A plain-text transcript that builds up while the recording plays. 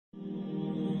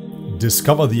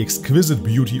Discover the exquisite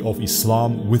beauty of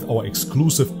Islam with our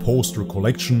exclusive poster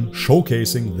collection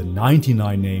showcasing the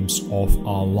 99 names of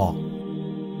Allah.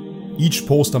 Each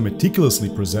poster meticulously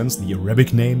presents the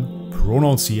Arabic name,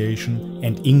 pronunciation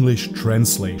and English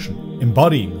translation,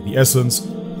 embodying the essence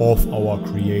of our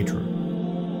Creator.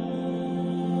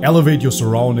 Elevate your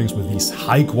surroundings with these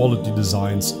high-quality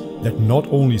designs that not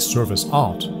only serve as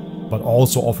art, but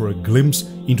also offer a glimpse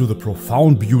into the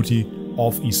profound beauty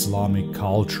of Islamic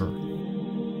culture.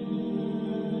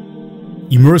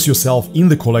 Immerse yourself in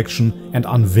the collection and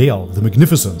unveil the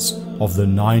magnificence of the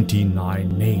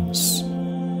 99 names.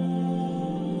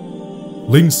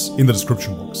 Links in the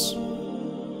description box.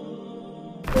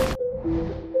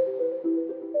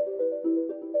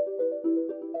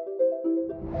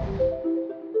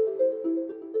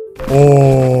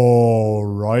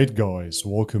 Alright guys,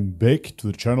 welcome back to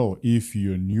the channel. If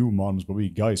you're new, my name is Bobby.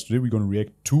 Guys, today we're going to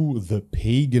react to the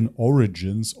pagan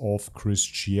origins of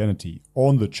Christianity.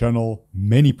 On the channel,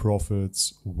 many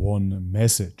prophets, one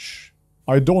message.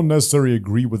 I don't necessarily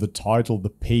agree with the title, The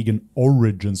Pagan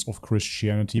Origins of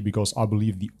Christianity, because I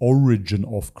believe the origin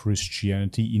of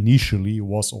Christianity initially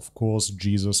was, of course,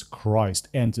 Jesus Christ,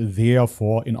 and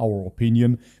therefore, in our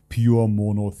opinion, pure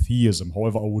monotheism.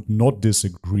 However, I would not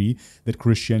disagree that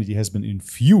Christianity has been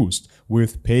infused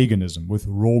with paganism, with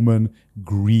Roman,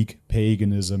 Greek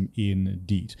paganism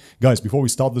indeed. Guys, before we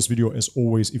start this video, as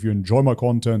always, if you enjoy my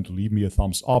content, leave me a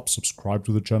thumbs up, subscribe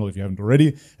to the channel if you haven't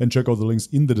already, and check out the links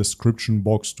in the description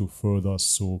box to further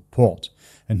support.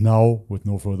 And now, with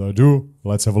no further ado,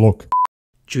 let's have a look.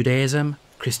 Judaism,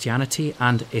 Christianity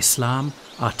and Islam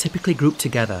are typically grouped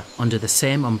together under the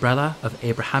same umbrella of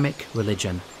Abrahamic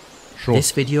religion. Sure.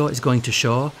 This video is going to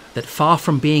show that far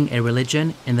from being a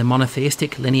religion in the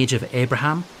monotheistic lineage of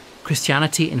Abraham,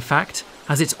 Christianity in fact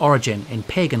has its origin in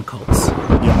pagan cults.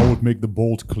 Yeah, I would make the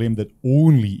bold claim that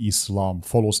only Islam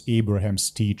follows Abraham's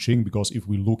teaching, because if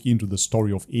we look into the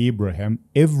story of Abraham,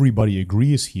 everybody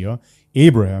agrees here,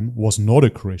 Abraham was not a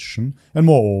Christian, and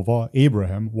moreover,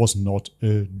 Abraham was not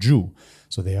a Jew.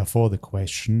 So therefore the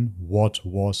question, what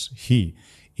was he?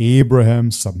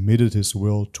 Abraham submitted his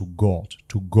will to God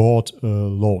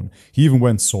alone. He even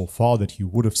went so far that he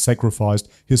would have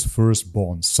sacrificed his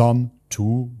firstborn son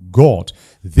to God.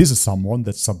 This is someone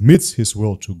that submits his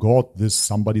will to God. This is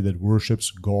somebody that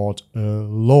worships God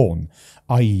alone.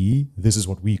 I.e., this is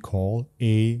what we call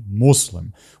a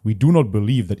Muslim. We do not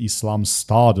believe that Islam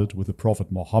started with the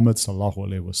Prophet Muhammad sallallahu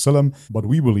alaihi wasallam, but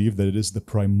we believe that it is the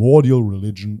primordial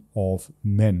religion of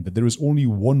men, that there is only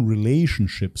one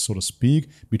relationship, so to speak,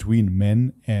 between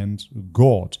men and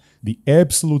God. The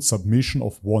absolute submission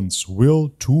of one's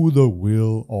will to the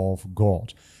will of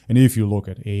God. And if you look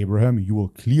at Abraham, you will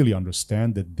clearly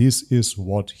understand that this is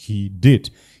what he did.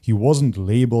 He wasn't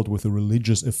labeled with a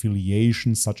religious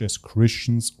affiliation such as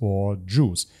Christians or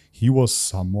Jews. He was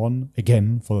someone,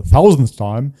 again, for the 1000th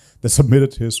time, that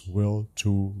submitted his will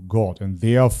to God. And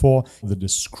therefore, the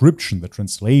description, the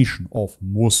translation of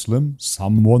Muslim,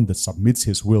 someone that submits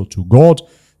his will to God,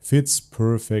 fits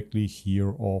perfectly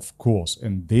here, of course,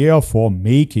 and therefore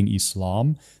making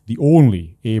Islam the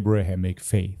only Abrahamic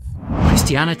faith.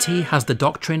 Christianity has the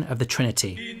doctrine of the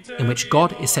Trinity, in which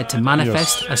God is said to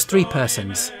manifest as three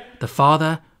persons, the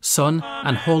Father, Son,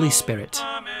 and Holy Spirit.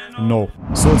 No,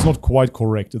 so it's not quite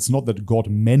correct. It's not that God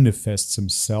manifests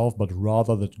himself, but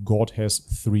rather that God has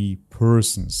three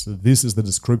persons. This is the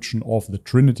description of the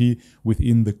Trinity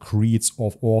within the creeds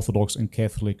of Orthodox and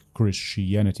Catholic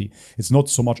Christianity. It's not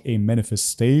so much a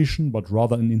manifestation, but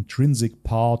rather an intrinsic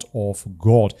part of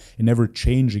God, an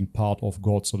ever-changing part of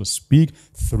God, so to speak.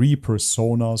 Three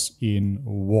personas in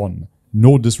one.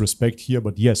 No disrespect here,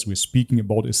 but yes, we're speaking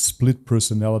about a split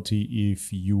personality,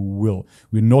 if you will.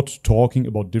 We're not talking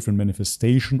about different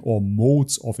manifestation or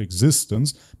modes of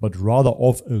existence, but rather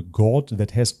of a God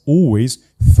that has always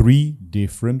three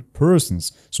different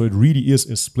persons. So it really is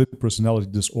a split personality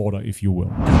disorder, if you will.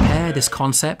 Compare this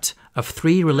concept of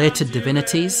three related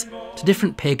divinities to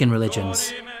different pagan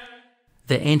religions.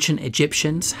 The ancient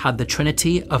Egyptians had the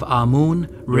trinity of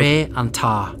Amun, Re, and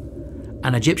Ta.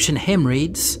 An Egyptian hymn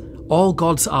reads, "All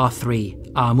gods are three,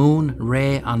 Amun,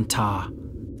 Re, and Ta."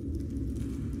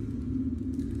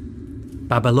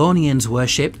 Babylonians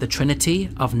worshipped the trinity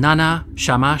of Nana,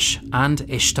 Shamash, and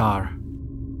Ishtar.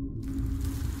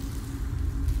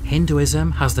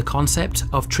 Hinduism has the concept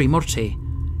of Trimurti,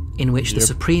 in which the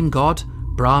supreme god,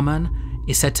 Brahman,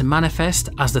 is said to manifest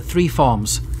as the three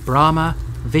forms, Brahma,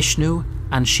 Vishnu,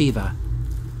 and Shiva.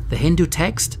 The Hindu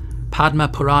text, Padma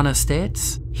Purana,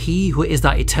 states, "He who is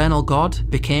that eternal God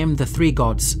became the three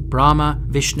gods, Brahma,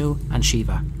 Vishnu, and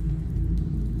Shiva."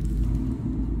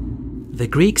 The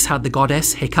Greeks had the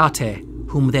goddess Hecate,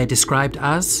 whom they described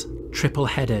as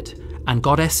triple-headed and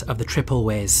goddess of the triple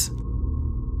ways.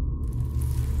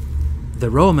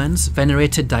 The Romans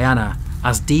venerated Diana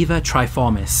as Diva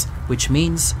Triformis, which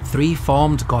means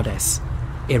three-formed goddess.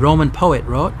 A Roman poet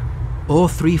wrote, "O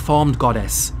three-formed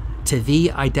goddess, to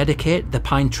thee I dedicate the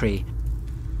pine tree."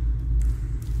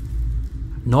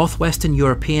 Northwestern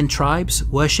European tribes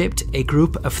worshipped a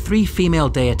group of three female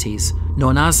deities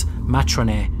known as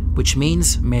matronae, which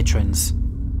means matrons.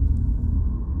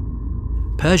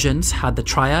 Persians had the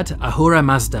triad Ahura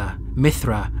Mazda,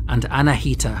 Mithra, and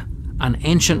Anahita. An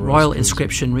ancient royal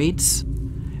inscription reads,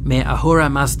 "May Ahura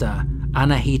Mazda,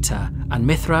 Anahita, and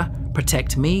Mithra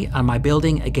protect me and my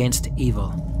building against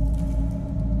evil."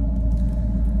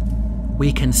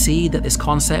 We can see that this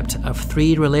concept of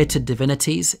three related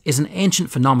divinities is an ancient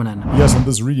phenomenon. Yes, and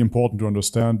this is really important to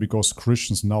understand because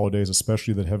Christians nowadays,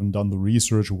 especially that haven't done the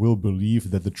research, will believe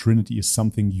that the Trinity is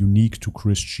something unique to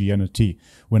Christianity.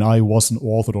 When I was an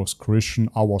Orthodox Christian,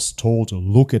 I was told,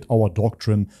 look at our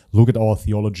doctrine, look at our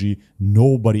theology.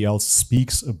 Nobody else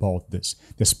speaks about this.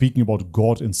 They're speaking about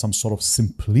God in some sort of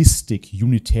simplistic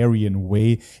Unitarian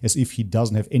way, as if he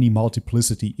doesn't have any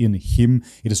multiplicity in him.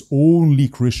 It is only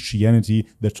Christianity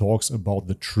that talks about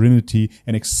the Trinity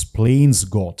and explains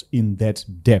God in that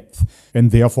depth.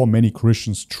 And therefore many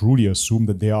Christians truly assume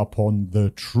that they are upon the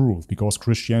truth because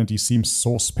Christianity seems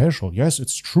so special. Yes,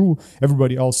 it's true.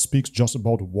 Everybody else speaks just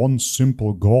about one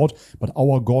simple God, but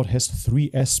our God has three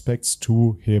aspects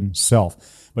to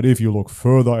himself. But if you look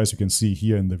further, as you can see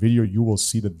here in the video, you will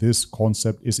see that this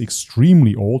concept is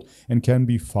extremely old and can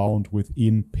be found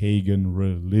within pagan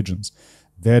religions.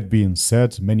 That being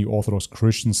said, many Orthodox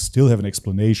Christians still have an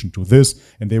explanation to this,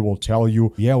 and they will tell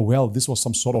you, yeah, well, this was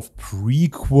some sort of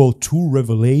prequel to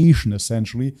Revelation,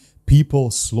 essentially.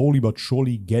 People slowly but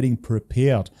surely getting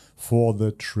prepared for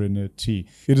the Trinity.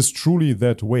 It is truly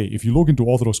that way. If you look into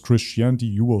Orthodox Christianity,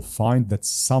 you will find that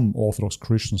some Orthodox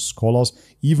Christian scholars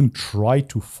even try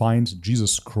to find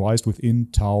Jesus Christ within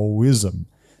Taoism.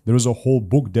 There is a whole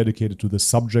book dedicated to the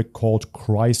subject called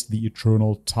Christ the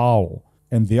Eternal Tao.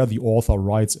 And there the author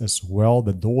writes as well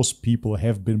that those people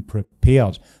have been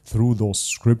prepared through those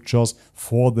scriptures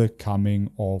for the coming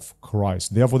of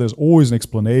Christ. Therefore, there's always an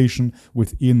explanation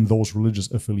within those religious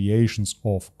affiliations,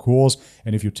 of course.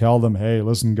 And if you tell them, hey,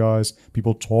 listen, guys,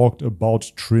 people talked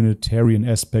about Trinitarian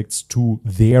aspects to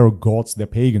their gods, their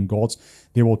pagan gods,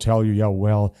 they will tell you, yeah,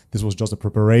 well, this was just a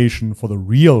preparation for the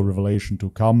real revelation to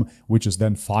come, which is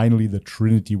then finally the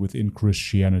Trinity within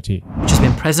Christianity. Which has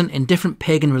been present in different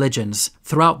pagan religions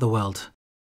throughout the world.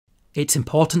 It's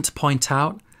important to point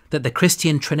out that the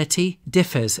Christian Trinity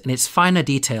differs in its finer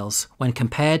details when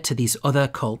compared to these other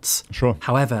cults. Sure.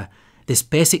 However, this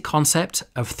basic concept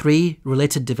of three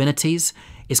related divinities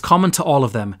is common to all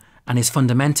of them and is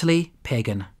fundamentally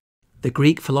pagan. The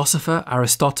Greek philosopher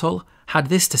Aristotle had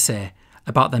this to say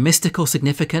about the mystical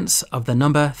significance of the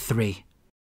number 3.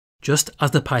 Just as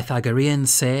the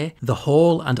Pythagoreans say, the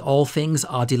whole and all things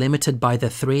are delimited by the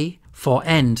 3, for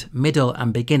end, middle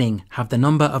and beginning have the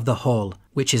number of the whole,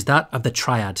 which is that of the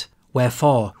triad.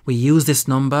 Wherefore, we use this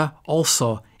number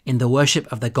also in the worship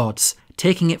of the gods,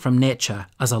 taking it from nature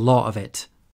as a law of it.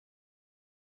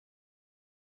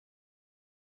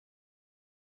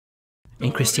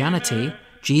 In Christianity,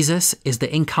 Jesus is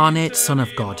the incarnate Son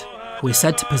of God, who is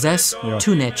said to possess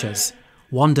two natures,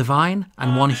 one divine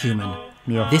and one human.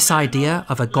 This idea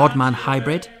of a God-man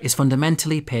hybrid is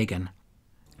fundamentally pagan.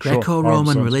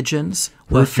 Greco-Roman religions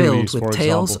were filled with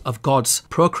tales of gods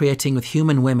procreating with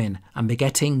human women and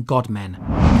begetting god-men.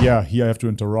 Yeah, here I have to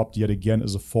interrupt yet again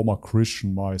as a former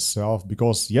Christian myself,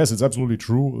 because yes, it's absolutely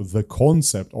true, the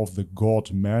concept of the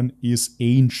god-man is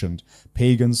ancient.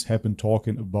 Pagans have been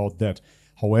talking about that.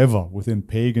 However, within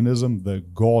paganism, the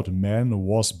god-man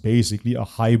was basically a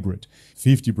hybrid.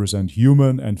 50%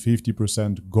 human and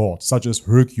 50% god, such as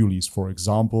Hercules, for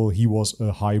example. He was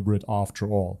a hybrid after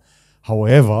all.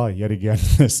 However, yet again,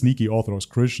 sneaky Orthodox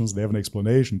Christians, they have an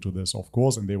explanation to this, of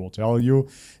course, and they will tell you,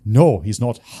 no, he's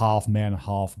not half man,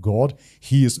 half God.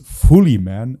 He is fully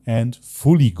man and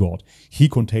fully God. He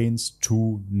contains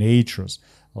two natures.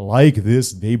 Like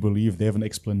this, they believe they have an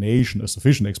explanation, a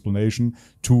sufficient explanation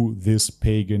to this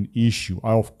pagan issue.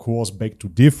 I, of course, beg to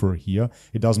differ here.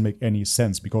 It doesn't make any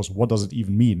sense, because what does it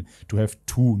even mean to have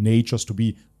two natures, to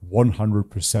be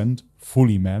 100%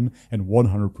 fully man and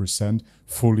 100%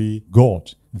 fully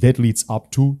God? That leads up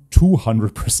to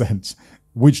 200%.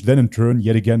 which then in turn,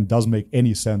 yet again, doesn't make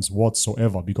any sense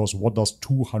whatsoever, because what does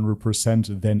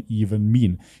 200% then even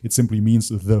mean? It simply means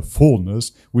the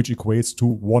fullness, which equates to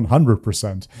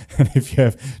 100%. And if you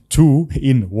have 2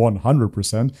 in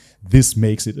 100%, this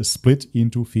makes it a split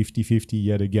into 50-50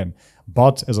 yet again.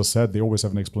 But as I said, they always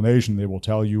have an explanation. They will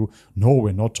tell you, no,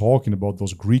 we're not talking about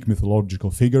those Greek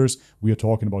mythological figures. We are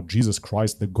talking about Jesus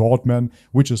Christ, the God-man,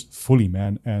 which is fully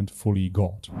man and fully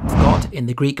God. God in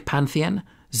the Greek pantheon,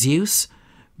 Zeus,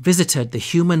 visited the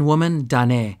human woman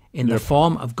Danae in the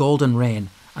form of golden rain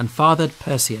and fathered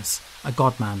Perseus, a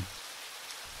god-man.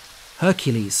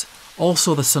 Hercules,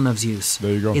 also the son of Zeus,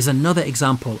 is another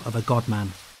example of a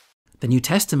god-man. The New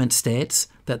Testament states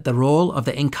that the role of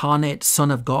the incarnate Son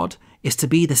of God is to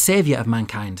be the saviour of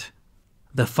mankind.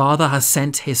 The Father has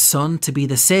sent his Son to be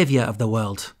the saviour of the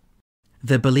world.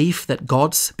 The belief that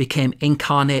gods became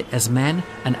incarnate as men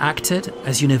and acted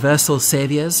as universal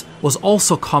saviours was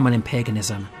also common in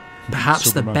paganism.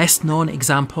 Perhaps the best known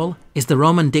example is the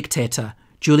Roman dictator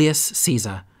Julius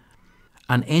Caesar.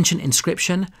 An ancient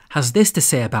inscription has this to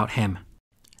say about him: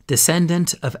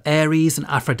 descendant of Ares and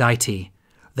Aphrodite,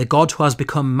 the god who has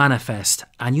become manifest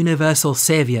and universal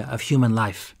saviour of human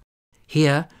life.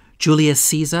 Here, Julius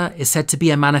Caesar is said to be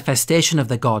a manifestation of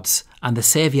the gods and the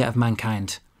saviour of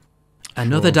mankind.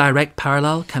 Another direct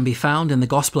parallel can be found in the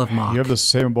Gospel of Mark, you have the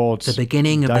same about the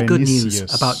beginning of the good news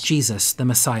about Jesus, the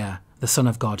Messiah, the Son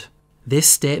of God. This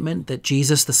statement that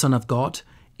Jesus, the Son of God,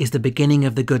 is the beginning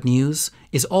of the good news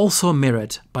is also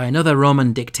mirrored by another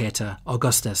Roman dictator,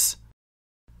 Augustus.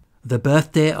 The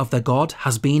birthday of the God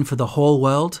has been for the whole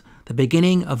world the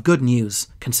beginning of good news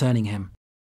concerning him.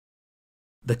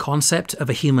 The concept of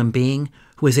a human being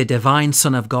who is a divine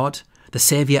Son of God, the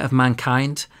saviour of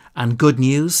mankind, and good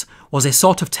news was a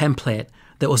sort of template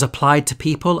that was applied to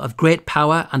people of great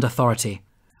power and authority.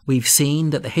 We've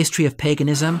seen that the history of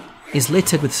paganism is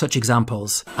littered with such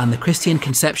examples, and the Christian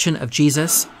conception of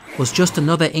Jesus was just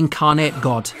another incarnate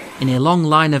God in a long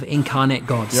line of incarnate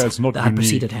gods that had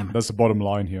preceded him. That's the bottom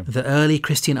line here. The early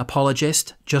Christian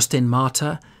apologist, Justin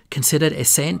Martyr, considered a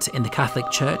saint in the Catholic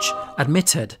Church,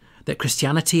 admitted that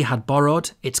Christianity had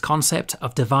borrowed its concept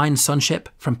of divine sonship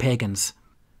from pagans.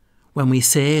 When we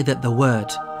say that the Word,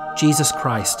 Jesus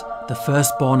Christ, the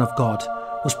firstborn of God,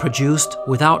 was produced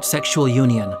without sexual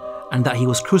union, and that he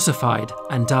was crucified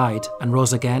and died and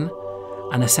rose again,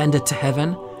 and ascended to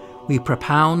heaven, we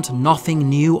propound nothing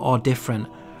new or different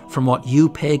from what you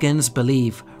pagans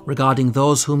believe regarding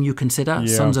those whom you consider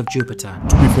sons of Jupiter.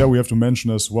 To be fair, we have to mention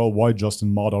as well why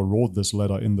Justin Martyr wrote this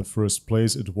letter in the first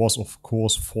place. It was, of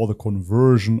course, for the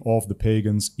conversion of the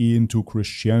pagans into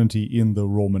Christianity in the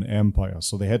Roman Empire.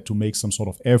 So they had to make some sort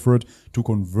of effort to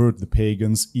convert the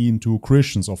pagans into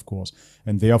Christians, of course.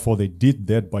 And therefore they did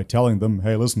that by telling them,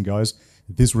 hey, listen guys,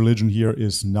 this religion here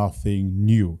is nothing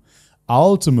new.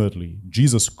 Ultimately,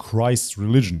 Jesus Christ's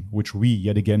religion, which we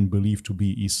yet again believe to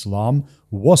be Islam,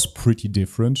 was pretty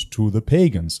different to the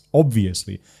pagans,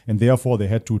 obviously, and therefore they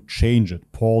had to change it.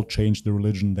 Paul changed the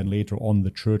religion, then later on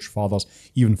the church fathers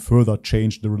even further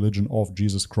changed the religion of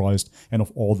Jesus Christ and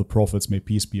of all the prophets, may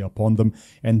peace be upon them,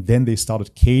 and then they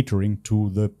started catering to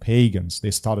the pagans.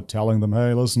 They started telling them,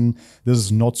 hey, listen, this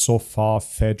is not so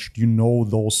far-fetched, you know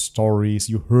those stories,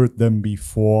 you heard them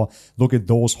before, look at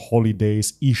those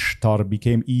holidays, Ishtar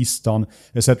became Eastern,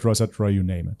 etc., etc., you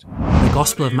name it. The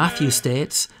Gospel of Matthew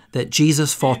states that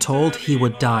Jesus foretold he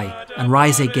would die and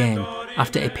rise again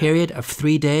after a period of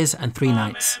 3 days and 3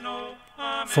 nights.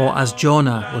 For as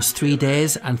Jonah was 3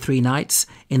 days and 3 nights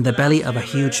in the belly of a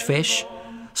huge fish,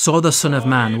 so the Son of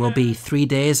Man will be 3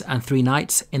 days and 3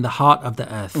 nights in the heart of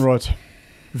the earth. Right.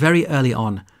 Very early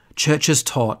on, churches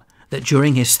taught that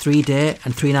during his 3-day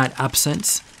and 3-night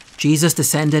absence, Jesus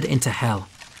descended into hell.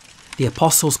 The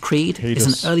Apostles' Creed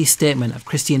is an early statement of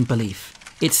Christian belief.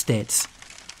 It states,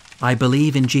 I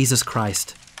believe in Jesus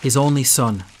Christ, his only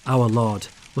Son, our Lord,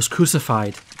 was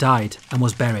crucified, died, and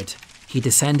was buried. He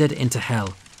descended into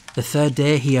hell. The 3rd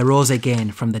day he arose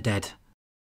again from the dead.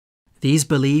 These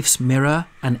beliefs mirror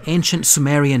an ancient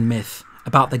Sumerian myth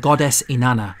about the goddess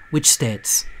Inanna, which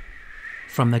states,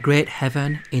 from the great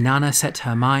heaven, Inanna set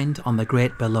her mind on the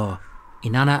great below.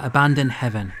 Inanna abandoned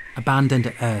heaven,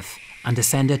 abandoned earth, and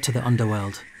descended to the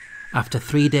underworld. After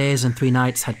 3 days and 3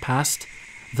 nights had passed,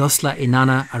 thus let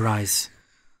Inanna arise.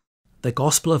 The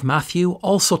Gospel of Matthew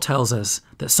also tells us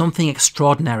that something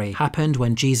extraordinary happened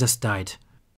when Jesus died.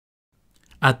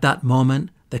 At that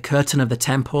moment, the curtain of the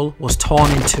temple was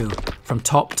torn in two, from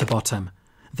top to bottom.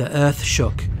 The earth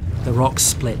shook, the rocks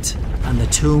split, and the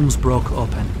tombs broke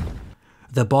open.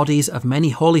 The bodies of many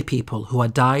holy people who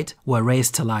had died were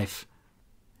raised to life.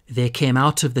 They came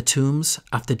out of the tombs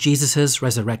after Jesus'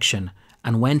 resurrection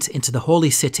and went into the holy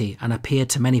city and appeared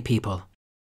to many people.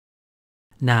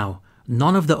 Now,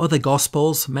 none of the other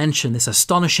Gospels mention this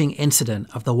astonishing incident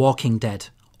of the walking dead.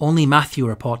 Only Matthew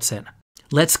reports it.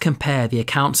 Let's compare the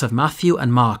accounts of Matthew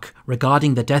and Mark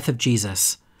regarding the death of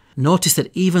Jesus. Notice that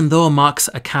even though Mark's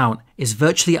account is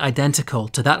virtually identical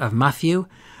to that of Matthew,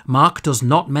 Mark does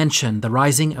not mention the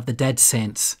rising of the dead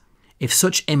saints. If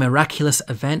such a miraculous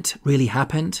event really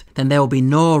happened, then there will be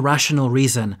no rational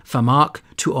reason for Mark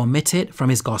to omit it from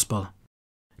his Gospel.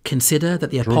 Consider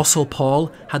that the Apostle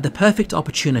Paul had the perfect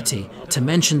opportunity to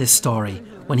mention this story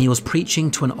when he was preaching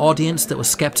to an audience that was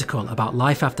skeptical about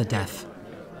life after death.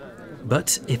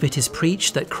 But if it is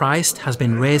preached that Christ has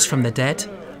been raised from the dead,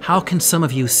 how can some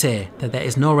of you say that there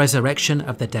is no resurrection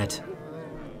of the dead?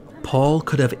 Paul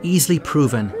could have easily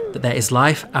proven that there is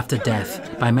life after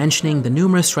death by mentioning the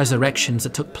numerous resurrections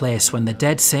that took place when the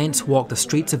dead saints walked the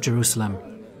streets of Jerusalem.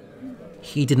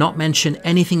 He did not mention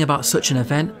anything about such an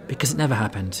event because it never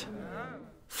happened.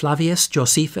 Flavius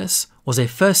Josephus was a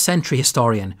first-century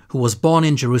historian who was born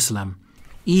in Jerusalem.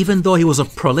 Even though he was a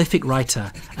prolific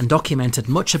writer and documented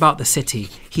much about the city,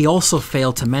 he also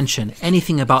failed to mention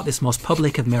anything about this most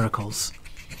public of miracles.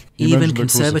 Even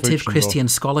conservative Christian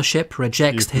scholarship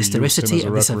rejects the historicity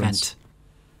of this event.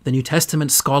 The New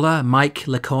Testament scholar Mike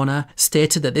Licona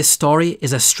stated that this story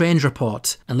is a strange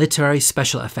report and literary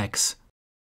special effects.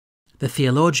 The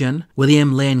theologian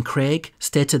William Lane Craig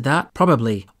stated that,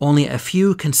 probably, only a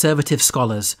few conservative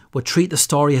scholars would treat the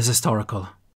story as historical.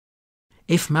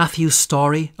 If Matthew's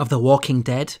story of the walking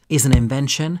dead is an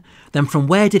invention, then from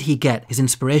where did he get his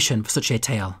inspiration for such a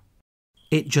tale?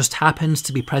 It just happens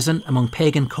to be present among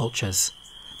pagan cultures.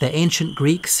 The ancient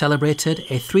Greeks celebrated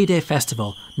a 3-day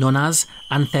festival known as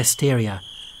Anthesteria,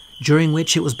 during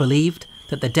which it was believed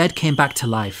that the dead came back to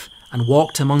life and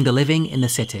walked among the living in the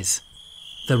cities.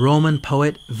 The Roman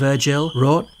poet Virgil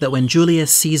wrote that when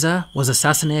Julius Caesar was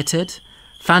assassinated,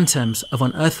 phantoms of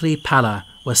unearthly pallor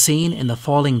were seen in the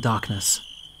falling darkness.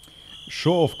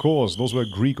 Sure, of course, those were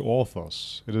Greek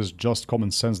authors. It is just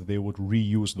common sense that they would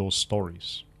reuse those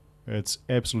stories. It's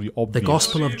absolutely obvious. The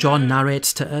Gospel of John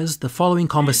narrates to us the following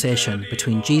conversation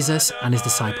between Jesus and his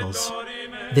disciples.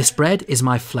 "This bread is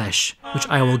my flesh, which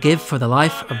I will give for the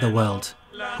life of the world.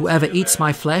 Whoever eats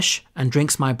my flesh and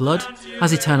drinks my blood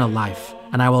has eternal life,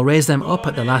 and I will raise them up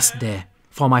at the last day.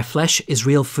 For my flesh is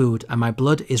real food, and my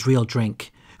blood is real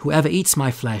drink. Whoever eats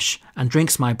my flesh and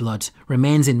drinks my blood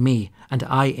remains in me, and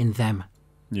I in them."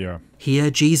 Yeah.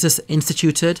 Here Jesus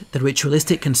instituted the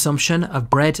ritualistic consumption of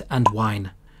bread and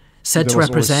wine, said to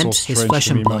represent his flesh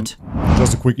and blood.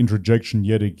 Just a quick interjection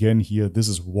yet again here. This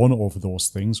is one of those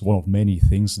things, one of many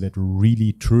things that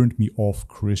really turned me off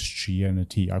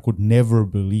Christianity. I could never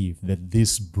believe that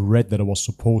this bread that I was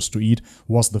supposed to eat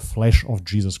was the flesh of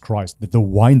Jesus Christ, that the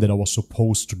wine that I was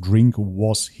supposed to drink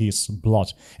was his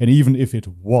blood. And even if it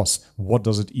was, what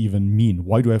does it even mean?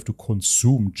 Why do I have to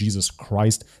consume Jesus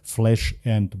Christ, flesh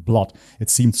and blood?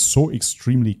 It seemed so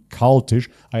extremely cultish.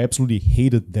 I absolutely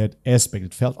hated that aspect.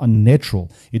 It felt unnatural.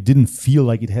 It didn't feel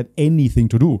like it had anything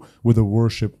to do with the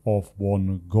worship of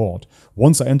one God.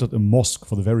 Once I entered a mosque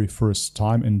for the very first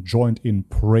time and joined in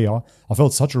prayer, I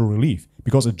felt such a relief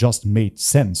because it just made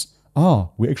sense.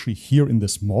 We're actually here in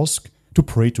this mosque to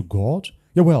pray to God?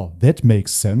 Yeah, well, that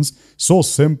makes sense. So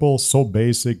simple, so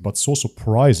basic, but so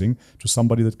surprising to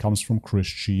somebody that comes from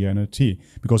Christianity.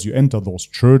 Because you enter those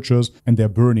churches and they're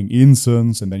burning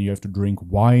incense, and then you have to drink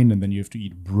wine, and then you have to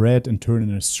eat bread and turn in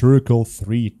a circle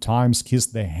 3 times, kiss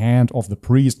the hand of the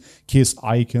priest, kiss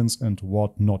icons and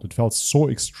whatnot. It felt so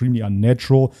extremely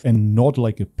unnatural and not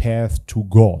like a path to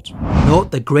God.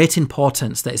 Note the great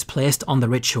importance that is placed on the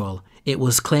ritual. It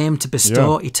was claimed to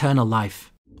bestow eternal life.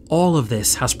 All of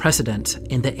this has precedent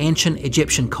in the ancient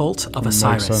Egyptian cult of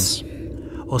Osiris.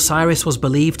 Osiris was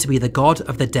believed to be the god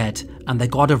of the dead and the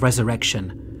god of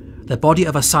resurrection. The body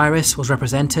of Osiris was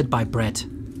represented by bread.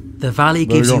 The valley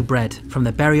gives you bread from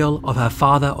the burial of her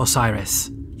father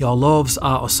Osiris. Your loaves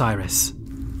are Osiris.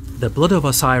 The blood of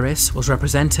Osiris was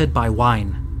represented by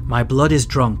wine. My blood is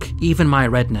drunk, even my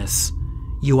redness.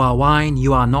 You are wine,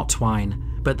 you are not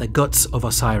wine, but the guts of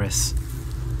Osiris.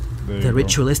 The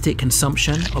ritualistic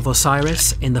consumption of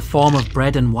Osiris in the form of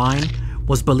bread and wine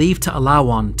was believed to allow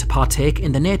one to partake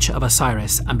in the nature of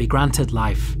Osiris and be granted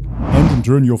life. And in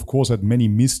turn, you of course had many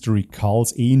mystery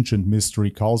cults, ancient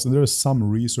mystery cults, and there is some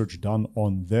research done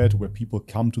on that where people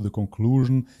come to the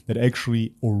conclusion that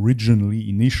actually originally,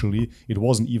 initially, it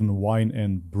wasn't even wine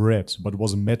and bread, but it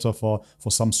was a metaphor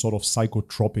for some sort of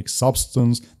psychotropic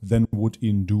substance that then would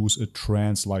induce a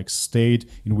trance-like state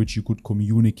in which you could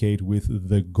communicate with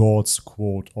the gods,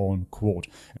 quote unquote.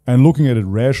 And looking at it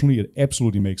rationally, it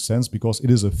absolutely makes sense because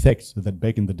it is a fact that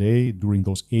back in the day, during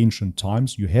those ancient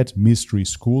times, you had mystery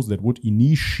schools that would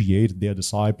initiate their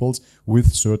disciples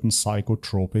with certain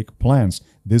psychotropic plants.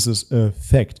 This is a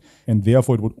fact, and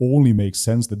therefore it would only make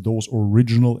sense that those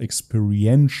original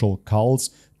experiential cults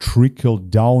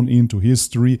trickled down into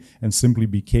history and simply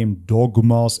became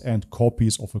dogmas and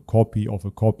copies of a copy of a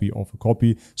copy of a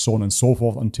copy, so on and so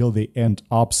forth, until they end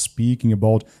up speaking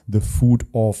about the food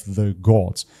of the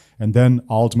gods. And then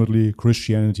ultimately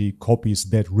Christianity copies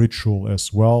that ritual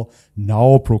as well,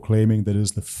 now proclaiming that it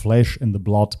is the flesh and the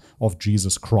blood of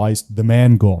Jesus Christ, the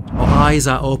man God. Your eyes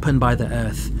are opened by the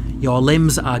earth, your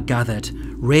limbs are gathered.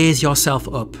 Raise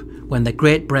yourself up when the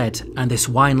great bread and this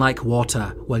wine-like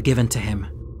water were given to him.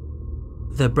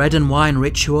 The bread and wine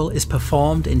ritual is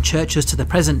performed in churches to the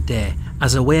present day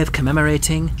as a way of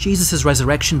commemorating Jesus'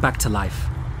 resurrection back to life.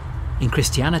 In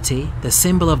Christianity, the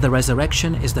symbol of the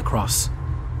resurrection is the cross.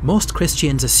 Most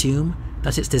Christians assume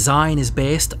that its design is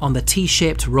based on the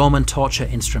T-shaped Roman torture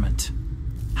instrument.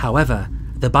 However,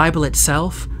 the Bible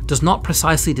itself does not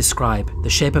precisely describe the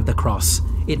shape of the cross,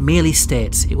 it merely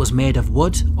states it was made of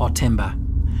wood or timber.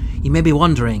 You may be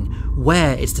wondering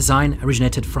where its design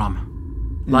originated from.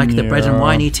 Like the bread and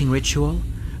wine eating ritual,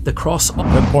 the cross...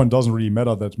 That point doesn't really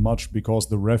matter that much because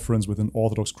the reference within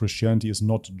Orthodox Christianity is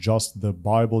not just the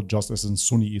Bible, just as in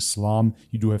Sunni Islam,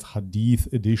 you do have hadith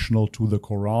additional to the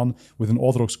Quran. Within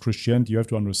Orthodox Christianity, you have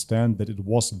to understand that it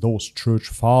was those church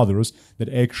fathers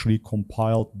that actually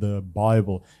compiled the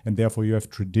Bible. And therefore you have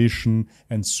tradition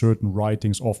and certain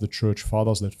writings of the church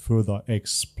fathers that further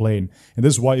explain. And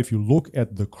this is why if you look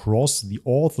at the cross, the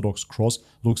Orthodox cross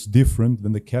looks different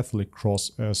than the Catholic cross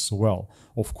as well.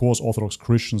 Of course, Orthodox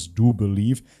Christians do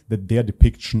believe that their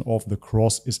depiction of the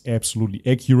cross is absolutely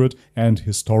accurate and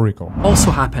historical.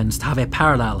 Also happens to have a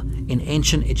parallel in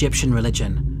ancient Egyptian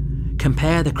religion.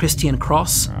 Compare the Christian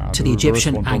cross to the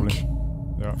Egyptian ankh.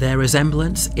 Yeah. Their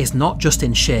resemblance is not just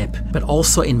in shape, but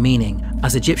also in meaning,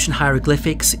 as Egyptian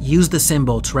hieroglyphics use the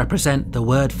symbol to represent the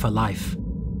word for life.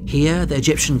 Here, the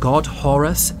Egyptian god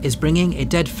Horus is bringing a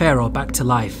dead pharaoh back to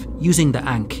life using the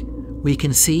ankh. We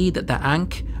can see that the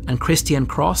ankh and Christian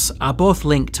cross are both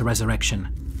linked to resurrection.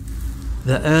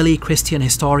 The early Christian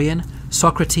historian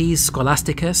Socrates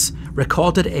Scholasticus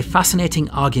recorded a fascinating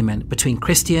argument between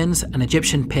Christians and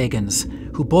Egyptian pagans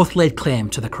who both laid claim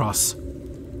to the cross.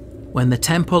 When the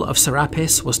temple of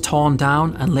Serapis was torn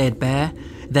down and laid bare,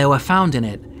 there were found in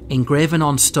it, engraven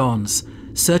on stones,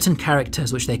 certain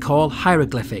characters which they call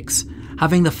hieroglyphics,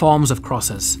 having the forms of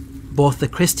crosses. Both the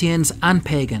Christians and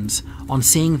pagans, on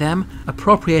seeing them,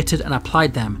 appropriated and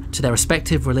applied them to their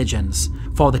respective religions.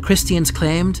 For the Christians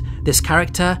claimed this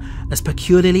character as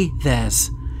peculiarly theirs,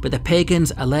 but the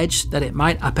pagans alleged that it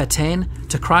might appertain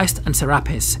to Christ and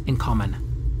Serapis in common.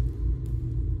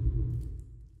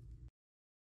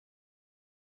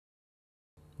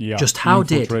 Yeah, just how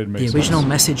did the original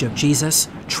message of Jesus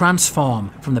transform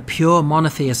from the pure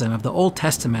monotheism of the Old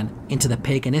Testament into the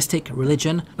paganistic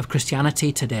religion of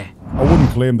Christianity today? I wouldn't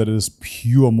claim that it is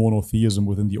pure monotheism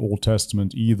within the Old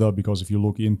Testament either, because if you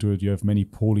look into it, you have many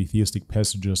polytheistic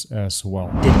passages as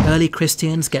well. Did early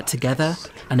Christians get together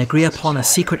and agree upon a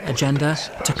secret agenda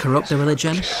to corrupt the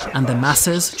religion, and the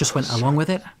masses just went along with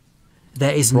it?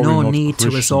 There is no need to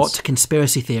resort to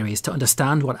conspiracy theories to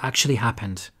understand what actually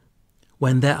happened.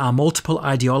 When there are multiple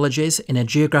ideologies in a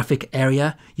geographic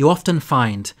area, you often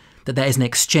find that there is an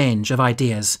exchange of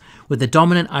ideas, with the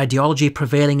dominant ideology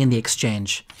prevailing in the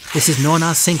exchange. This is known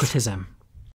as syncretism.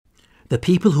 The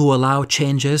people who allow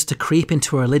changes to creep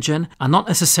into a religion are not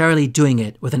necessarily doing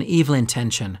it with an evil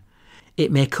intention.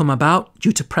 It may come about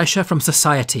due to pressure from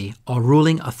society or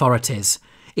ruling authorities.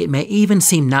 It may even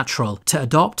seem natural to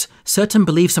adopt certain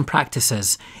beliefs and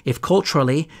practices if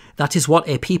culturally that is what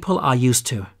a people are used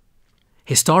to.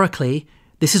 Historically,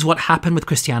 this is what happened with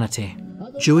Christianity.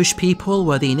 Jewish people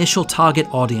were the initial target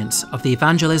audience of the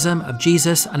evangelism of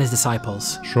Jesus and his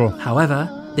disciples. Sure.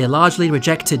 However, they largely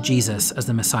rejected Jesus as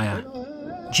the Messiah.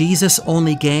 Jesus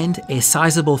only gained a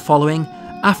sizable following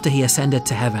after he ascended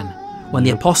to heaven, when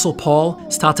the Apostle Paul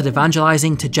started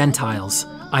evangelizing to Gentiles,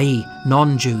 i.e.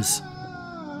 non-Jews.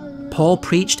 Paul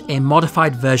preached a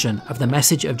modified version of the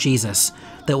message of Jesus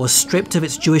that was stripped of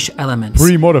its Jewish elements,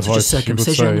 such as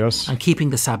circumcision and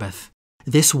keeping the Sabbath.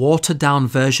 This watered-down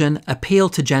version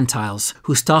appealed to Gentiles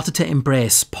who started to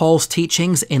embrace Paul's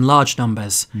teachings in large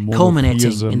numbers,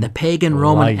 culminating in the pagan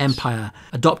Roman Empire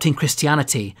adopting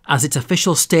Christianity as its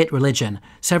official state religion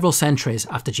several centuries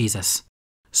after Jesus.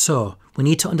 So, we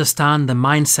need to understand the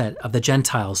mindset of the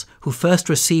Gentiles who first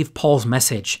received Paul's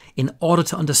message in order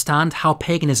to understand how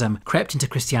paganism crept into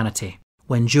Christianity.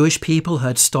 When Jewish people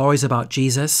heard stories about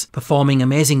Jesus performing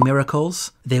amazing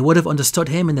miracles, they would have understood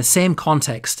him in the same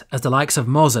context as the likes of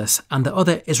Moses and the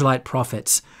other Israelite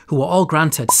prophets, who were all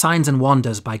granted signs and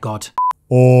wonders by God.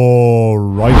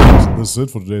 Alright, this is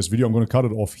it for today's video. I'm going to cut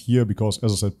it off here because,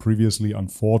 as I said previously,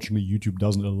 unfortunately YouTube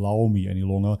doesn't allow me any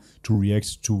longer to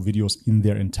react to videos in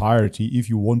their entirety. If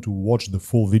you want to watch the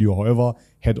full video, however,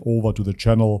 head over to the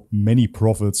channel Many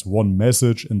Prophets, One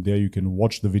Message, and there you can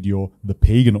watch the video The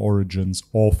Pagan Origins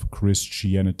of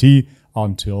Christianity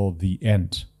until the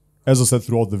end. As I said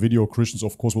throughout the video, Christians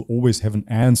of course will always have an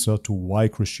answer to why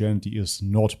Christianity is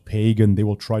not pagan. They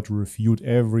will try to refute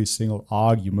every single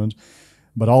argument.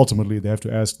 But ultimately, they have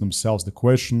to ask themselves the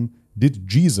question, did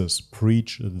Jesus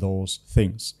preach those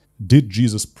things? Did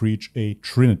Jesus preach a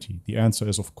Trinity? The answer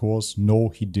is, of course, no,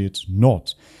 he did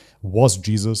not. Was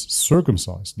Jesus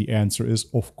circumcised? The answer is,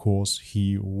 of course,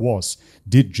 he was.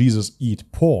 Did Jesus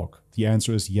eat pork? The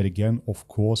answer is yet again, of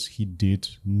course, he did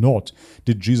not.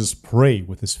 Did Jesus pray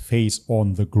with his face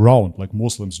on the ground like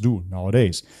Muslims do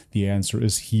nowadays? The answer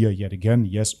is here yet again,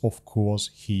 yes, of course,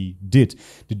 he did.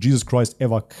 Did Jesus Christ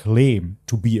ever claim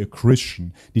to be a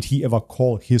Christian? Did he ever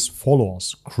call his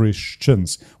followers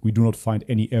Christians? We do not find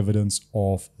any evidence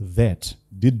of that.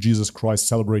 Did Jesus Christ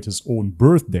celebrate his own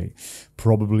birthday?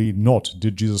 Probably not.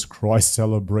 Did Jesus Christ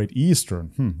celebrate Easter?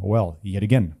 Well, yet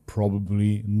again,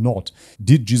 probably not.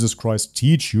 Did Jesus Christ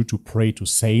teach you to pray to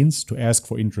saints, to ask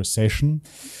for intercession?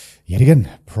 Yet again,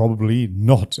 probably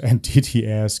not. And did he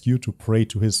ask you to pray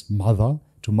to his mother,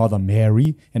 to Mother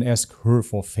Mary, and ask her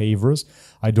for favors?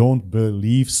 I don't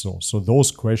believe so. So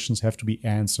those questions have to be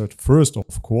answered first,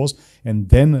 of course, and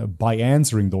then by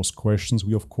answering those questions,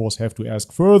 we of course have to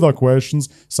ask further questions,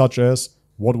 such as,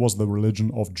 what was the religion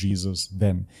of Jesus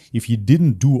then? If he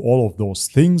didn't do all of those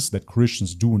things that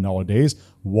Christians do nowadays,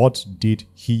 what did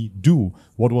he do?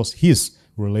 What was his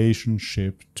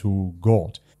relationship to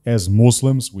God? As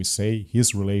Muslims, we say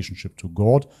his relationship to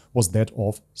God was that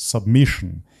of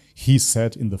submission. He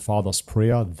said in the Father's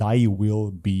prayer, "Thy will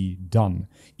be done,"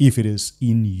 if it is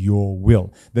in your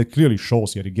will. That clearly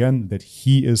shows yet again that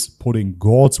he is putting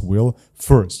God's will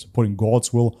first, putting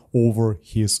God's will over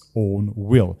his own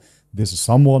will. This is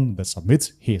someone that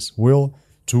submits his will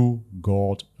to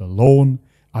God alone,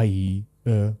 i.e.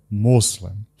 a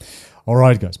Muslim.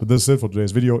 Alright guys, but this is it for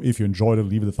today's video. If you enjoyed it,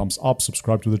 leave it a thumbs up,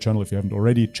 subscribe to the channel if you haven't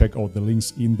already, check out the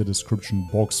links in the description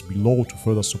box below to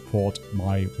further support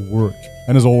my work.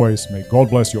 And as always, may God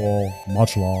bless you all,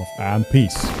 much love and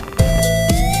peace.